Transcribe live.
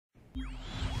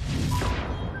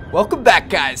Welcome back,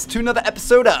 guys, to another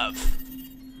episode of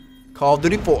Call of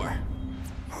Duty 4.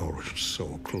 Our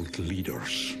so-called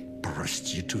leaders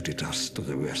prostituted us to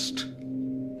the West,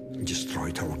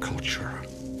 destroyed our culture,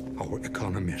 our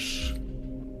economies,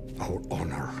 our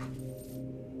honor.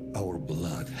 Our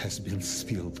blood has been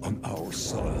spilled on our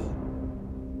soil.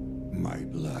 My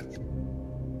blood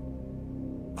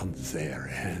on their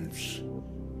hands.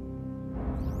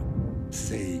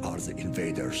 They are the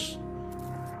invaders.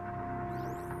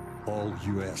 All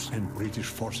US and British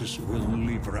forces will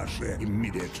leave Russia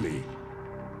immediately,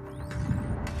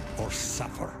 or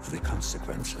suffer the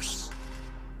consequences.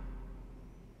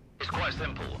 It's quite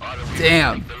simple. Either we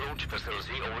Damn. the launch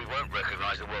facility or we won't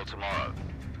recognize the world tomorrow.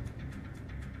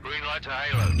 Green light to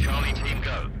Halo. Charlie team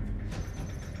go.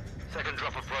 Second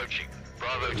drop approaching.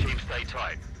 Bravo team stay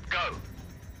tight. Go.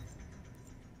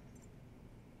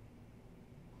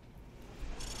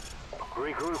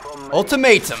 Regroup on me.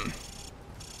 Ultimatum.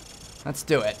 Let's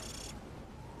do it.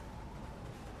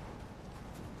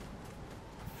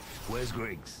 Where's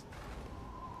Griggs?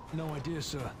 No idea,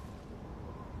 sir.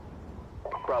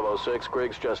 Bravo 6,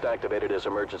 Griggs just activated his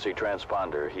emergency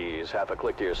transponder. He's half a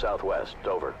click to your southwest.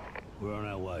 Over. We're on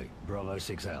our way. Bravo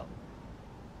 6 out.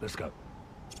 Let's go.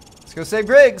 Let's go save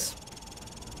Griggs.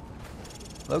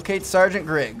 Locate Sergeant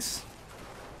Griggs.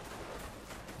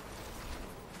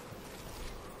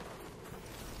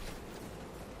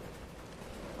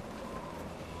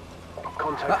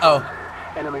 Contact.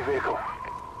 Uh-oh. Enemy vehicle.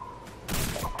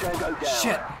 Tango down.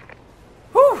 Shit.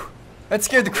 Whew. That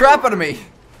scared the crap out of me.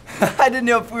 I didn't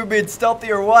know if we were being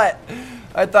stealthy or what.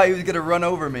 I thought he was going to run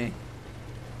over me.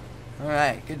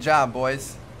 Alright, good job,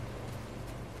 boys.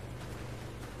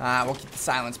 We'll keep the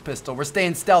silence pistol. We're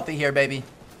staying stealthy here, baby.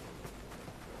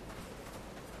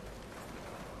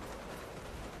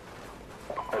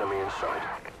 Enemy inside.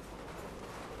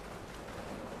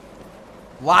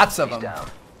 Lots of them. Down.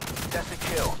 That's a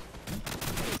kill.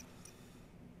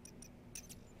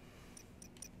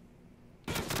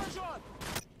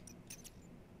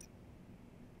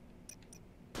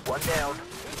 One down.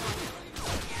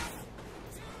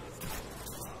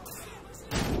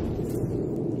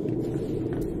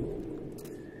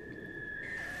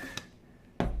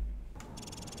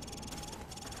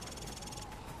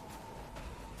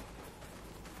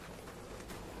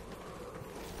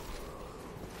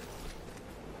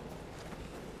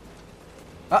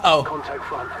 Uh-oh. Contact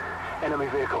front. Enemy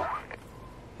vehicle.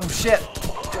 Oh, shit.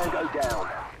 Tango down.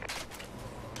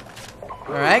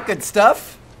 Alright, good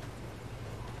stuff.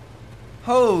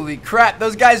 Holy crap,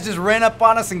 those guys just ran up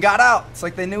on us and got out. It's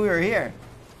like they knew we were here.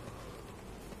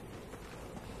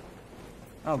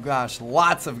 Oh gosh,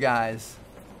 lots of guys.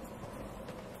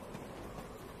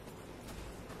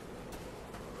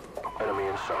 Enemy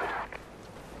inside.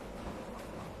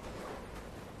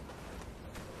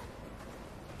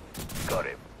 Got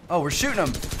him. Oh, we're shooting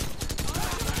them.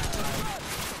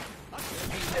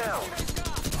 He's down.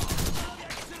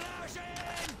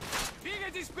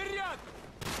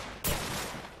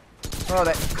 Oh,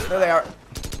 there they are.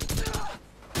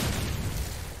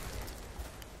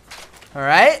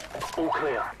 Alright. All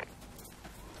clear.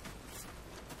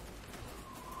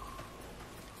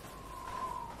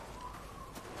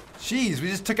 Jeez, we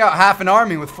just took out half an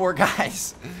army with 4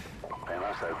 guys. They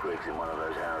must have Griggs in one of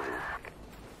those houses.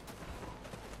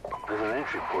 There's an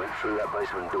entry point through that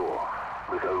basement door.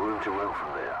 We go room to room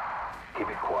from there. Keep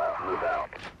it quiet, move out.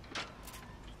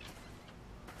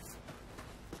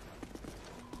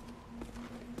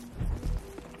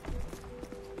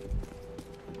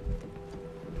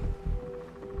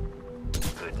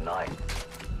 Good night.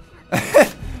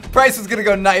 Price was gonna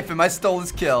go knife him. I stole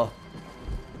his kill.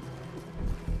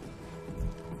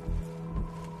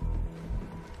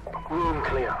 Room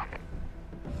clear.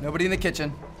 Nobody in the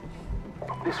kitchen.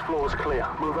 This floor's clear.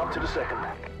 Move up to the second.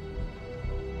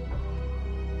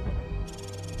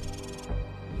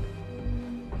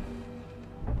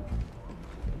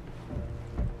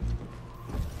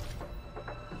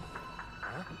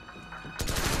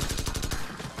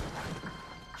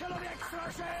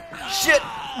 Shit!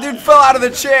 Dude fell out of the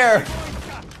chair.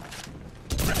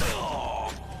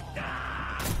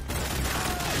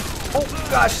 Oh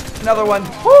gosh, another one.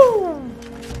 Woo!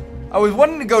 I was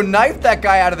wanting to go knife that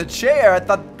guy out of the chair. I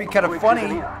thought it'd be kind of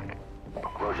funny.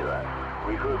 Roger that.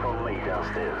 Regroup on me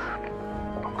downstairs.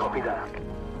 Copy that.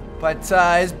 But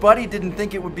his buddy didn't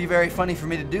think it would be very funny for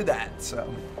me to do that, so.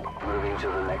 Moving to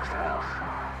the next house.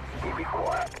 Keep it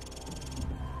quiet.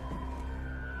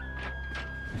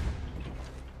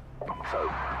 So,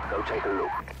 go take a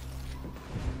look.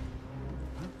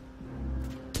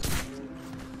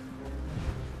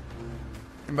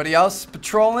 Anybody else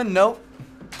patrolling? Nope.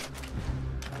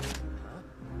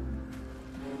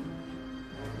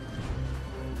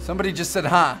 Somebody just said,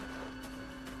 huh?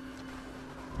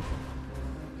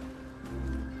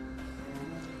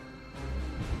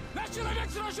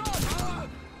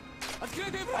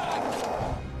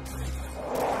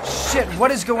 Shit,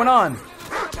 what is going on?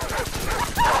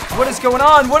 What is going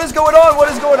on? What is going on? What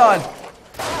is going on?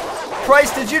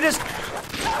 Christ, did you just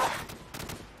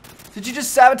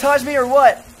sabotage me or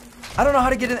what? I don't know how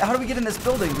to get in. How do we get in this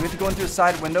building? Do we have to go in through a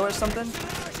side window or something?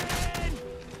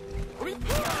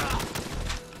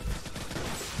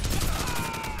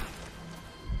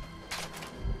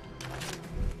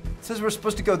 It says we're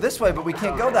supposed to go this way, but we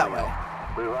can't go that way.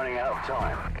 We're running out of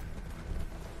time.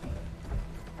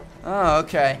 Oh,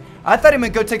 okay. I thought he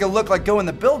meant go take a look, like go in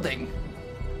the building.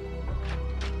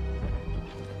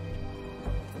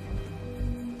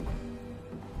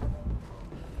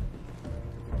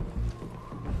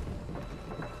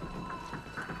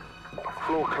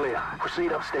 Floor clear.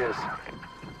 Proceed upstairs.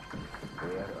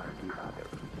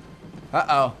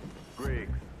 Uh-oh.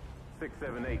 Griggs,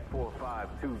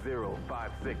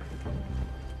 678-452056.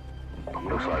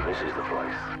 Looks like this is the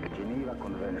place. Geneva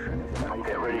Convention is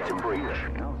Get ready to breach.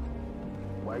 No?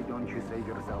 Why don't you save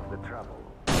yourself the trouble?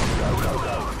 Go, go,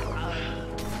 go.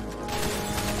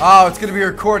 Oh, it's gonna be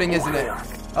recording, isn't it?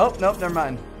 Oh, nope, never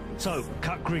mind. So,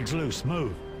 cut Griggs loose.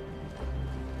 Move.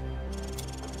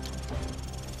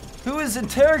 Who is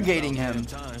interrogating him?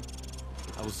 Time.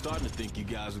 I was starting to think you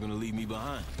guys were gonna leave me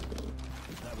behind.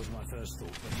 That was my first thought,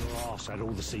 but your ass had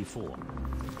all the C4.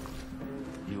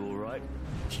 You all right?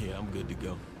 Yeah, I'm good to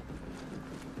go.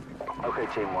 Okay,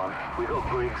 Team 1. We got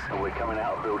Griggs and we're coming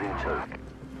out of Building 2.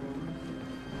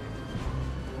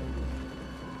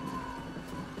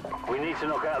 We need to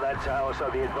knock out that tower so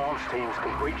the advanced teams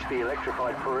can breach the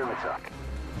electrified perimeter.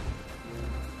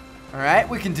 Alright,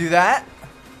 we can do that.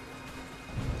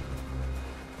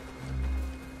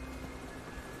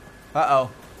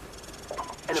 Uh-oh.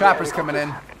 Chopper's coming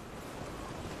in.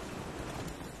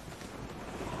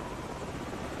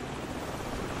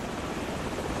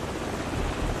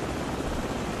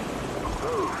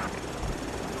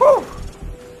 Whew.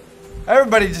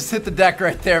 Everybody just hit the deck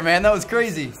right there, man. That was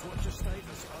crazy.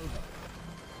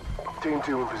 Team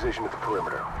 2 in position at the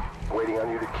perimeter. Waiting on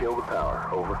you to kill the power.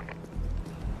 Over.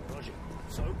 Roger.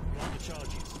 So, line the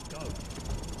charges. Go.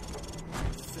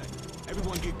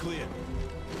 Everyone get clear.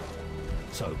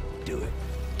 So, do it.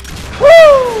 Woo!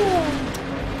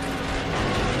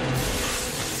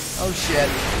 Oh, shit.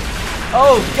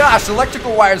 Oh, gosh.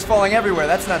 Electrical wires falling everywhere.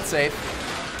 That's not safe.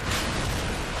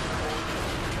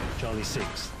 Charlie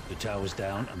 6. The tower's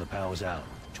down and the power's out.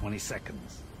 20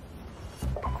 seconds.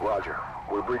 Roger.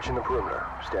 We're breaching the perimeter.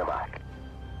 Stand by.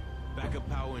 Backup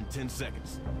power in 10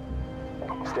 seconds.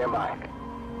 Stand by.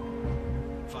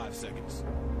 5 seconds.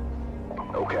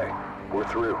 Okay. We're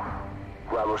through.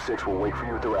 Bravo 6 will wait for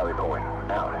you at the rally point.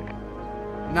 Out.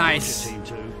 Nice. Team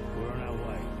 2, we're on our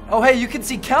way. Oh, hey, you can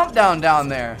see countdown down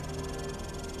there.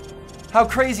 How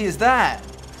crazy is that?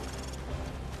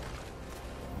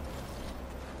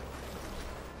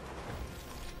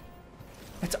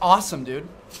 It's awesome, dude.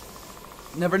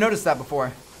 Never noticed that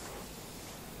before.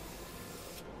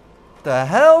 The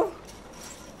hell?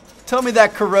 Tell me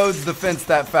that corrodes the fence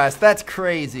that fast. That's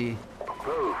crazy.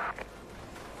 Move.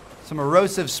 Some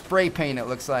erosive spray paint, it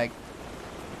looks like.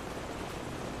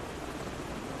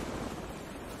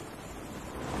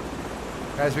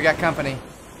 Guys, we got company.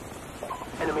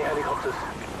 Enemy helicopters.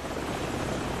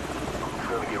 It's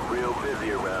gonna get real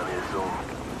busy around here soon.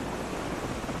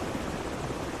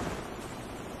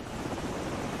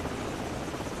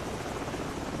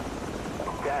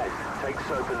 Guys, take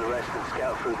Soap and the rest and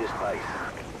scout through this place.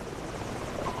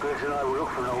 Griggs and I will look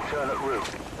for an alternate route.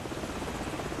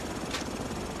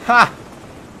 Ha!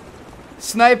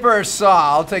 Sniper or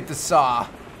saw? I'll take the saw.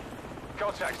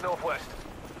 Contacts northwest.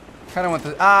 Kind of want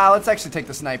the... let's actually take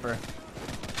the sniper.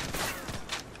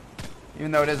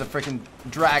 Even though it is a freaking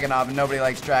Dragonov and nobody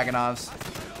likes Dragonovs.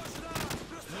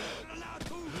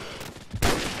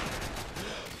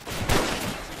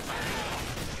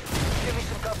 Give me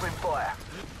some covering fire.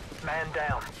 Man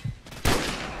down.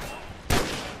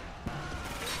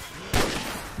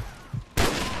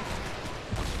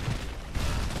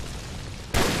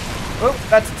 Oh,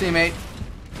 that's a teammate.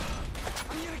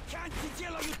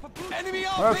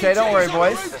 We're okay, don't worry,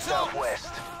 boys. The southwest.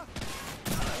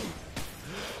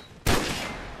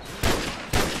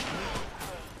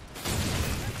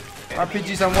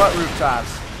 RPGs on what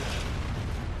rooftops?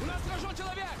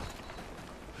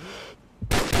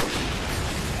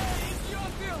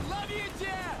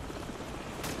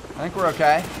 I think we're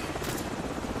okay.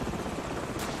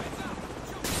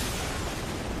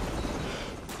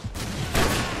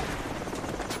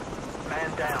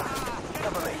 Man down.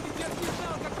 Cover me.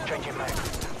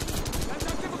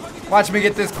 Watch me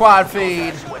get this quad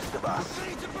feed. West of us.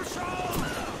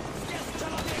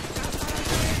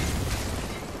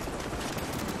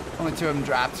 Only 2 of them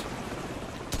dropped.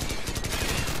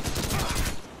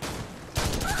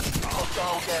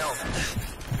 Hostile down.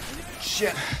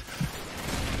 Shit.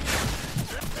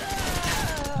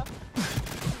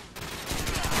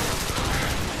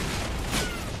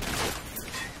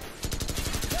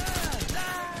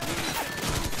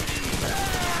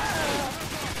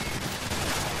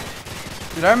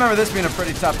 Dude, I remember this being a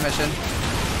pretty tough mission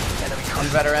on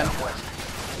veteran.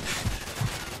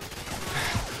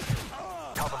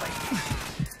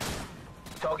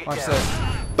 Watch this.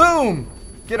 Boom!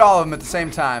 Get all of them at the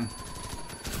same time.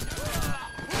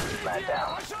 Man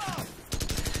down.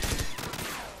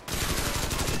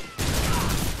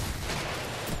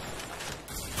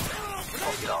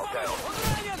 Hostile down.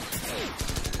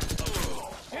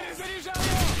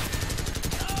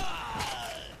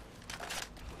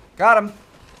 Got him.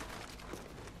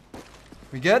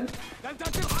 We good? I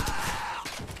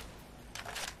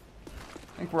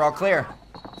think we're all clear.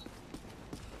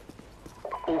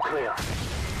 All clear.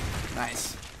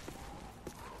 Nice.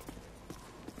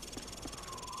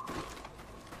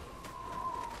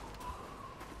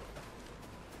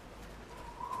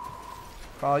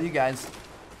 Follow you guys.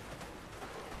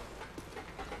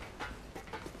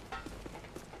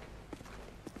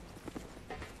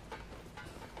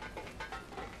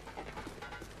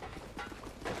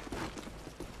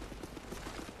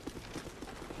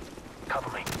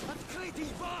 Cover me.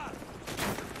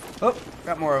 Oh,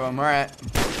 got more of them. All right.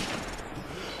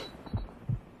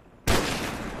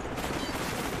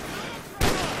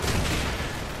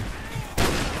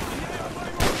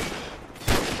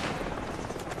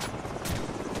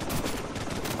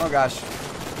 Oh gosh.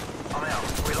 I'm out.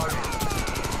 Reloading.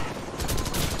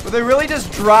 Would they really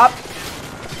just drop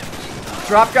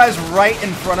guys right in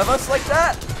front of us like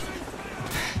that?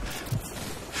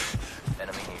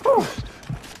 Enemy needs Whew. rest.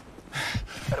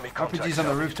 Enemy contact. RPG's on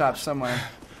the rooftop somewhere.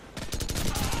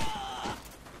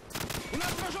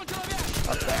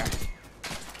 Up there.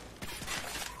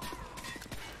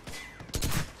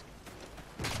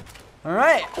 All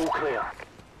right. All clear.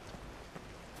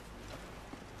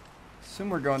 Assume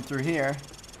we're going through here.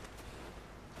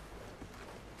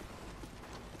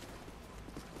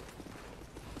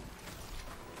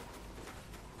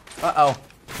 Uh-oh.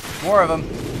 More of them.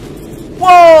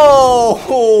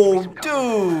 Whoa!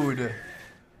 Dude!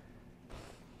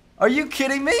 Are you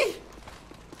kidding me?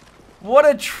 What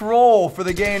a troll for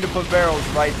the game to put barrels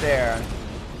right there.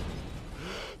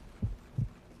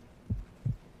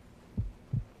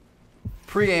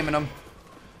 Pre-aiming them.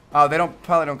 Oh, they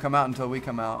probably don't come out until we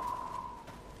come out.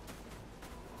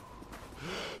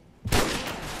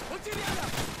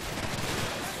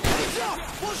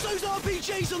 What's those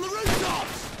RPGs on the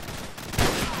rooftops?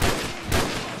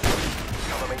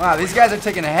 Wow, these guys are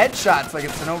taking headshots like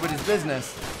it's nobody's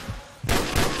business.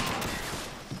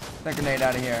 That grenade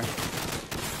out of here.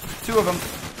 2 of them.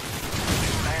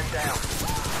 Man down.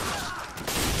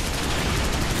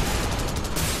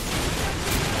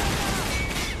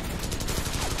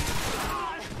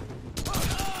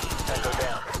 Tango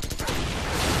down.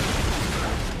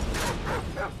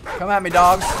 Come at me,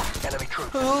 dogs. Enemy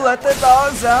troops. Ooh, let the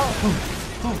dogs out.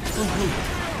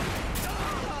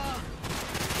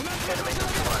 Enemy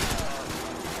neutralized.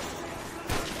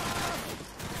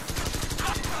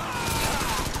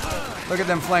 Look at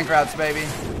them flank routes, baby.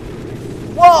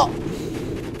 Whoa!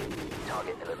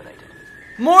 Target eliminated.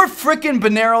 More frickin'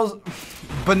 Banerals.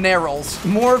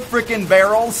 More frickin'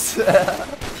 barrels.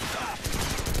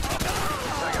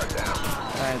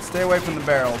 Alright, stay away from the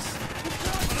barrels.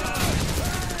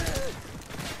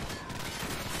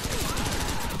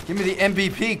 Give me the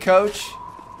MVP, coach.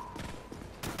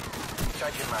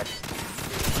 Changing mag.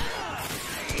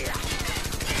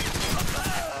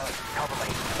 Cover me.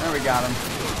 There we got him.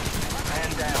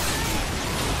 Man down.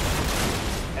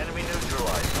 Enemy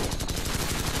neutralized.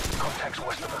 Contacts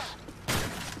west of us.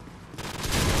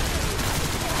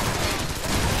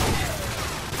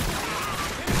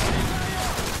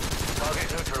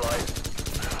 Target neutralized.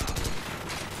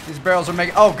 These barrels are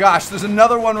making. Oh gosh, there's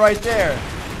another one right there.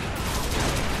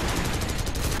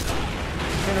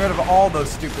 Getting rid of all those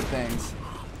stupid things.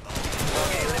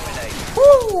 Target eliminated.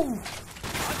 Woo!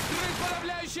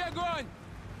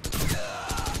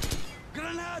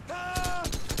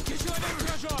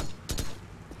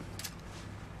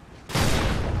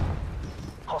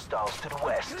 Hostiles to the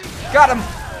west. Got him!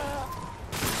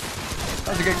 That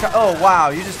was a good cut. Oh wow,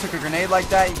 you just took a grenade like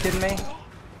that? You kidding me?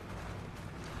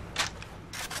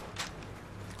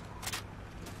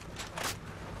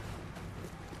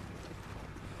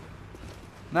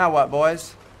 Now what,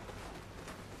 boys?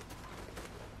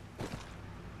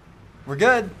 We're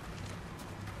good.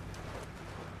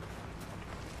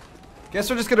 Guess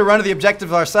we're just gonna run to the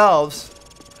objective ourselves.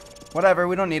 Whatever,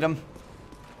 we don't need them.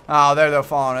 Oh, there they're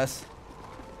following us.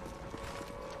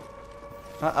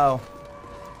 Uh-oh.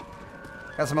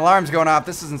 Got some alarms going off.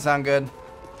 This doesn't sound good.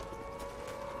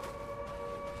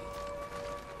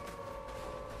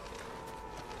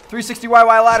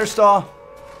 .360YY ladder stall.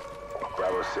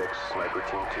 Bravo 6, Sniper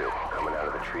Team 2, coming out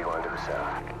of the tree line to the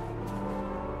south.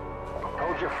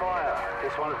 Hold your fire.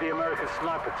 It's one of the American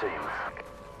sniper teams.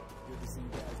 Good to see you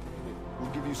guys made it.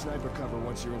 We'll give you sniper cover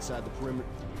once you're inside the perimeter.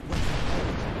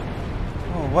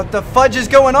 Oh, what the fudge is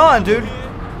going on, dude?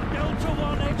 Delta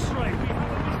 1 X-ray. We have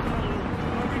a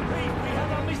missile. I repeat, we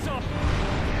have a missile.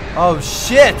 Oh,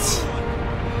 shit.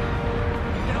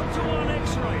 Delta 1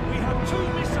 X-ray. We have 2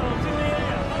 missiles in the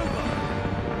air.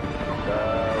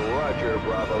 Over. Roger,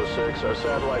 Bravo 6. Our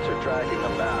satellites are tracking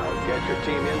them now. Get your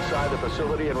team inside the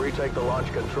facility and retake the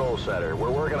launch control center.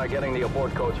 We're working on getting the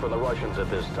abort codes from the Russians at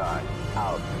this time.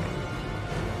 Out.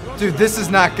 Dude, this is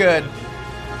not good.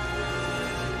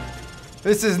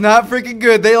 This is not freaking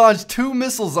good. They launched 2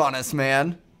 missiles on us,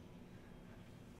 man.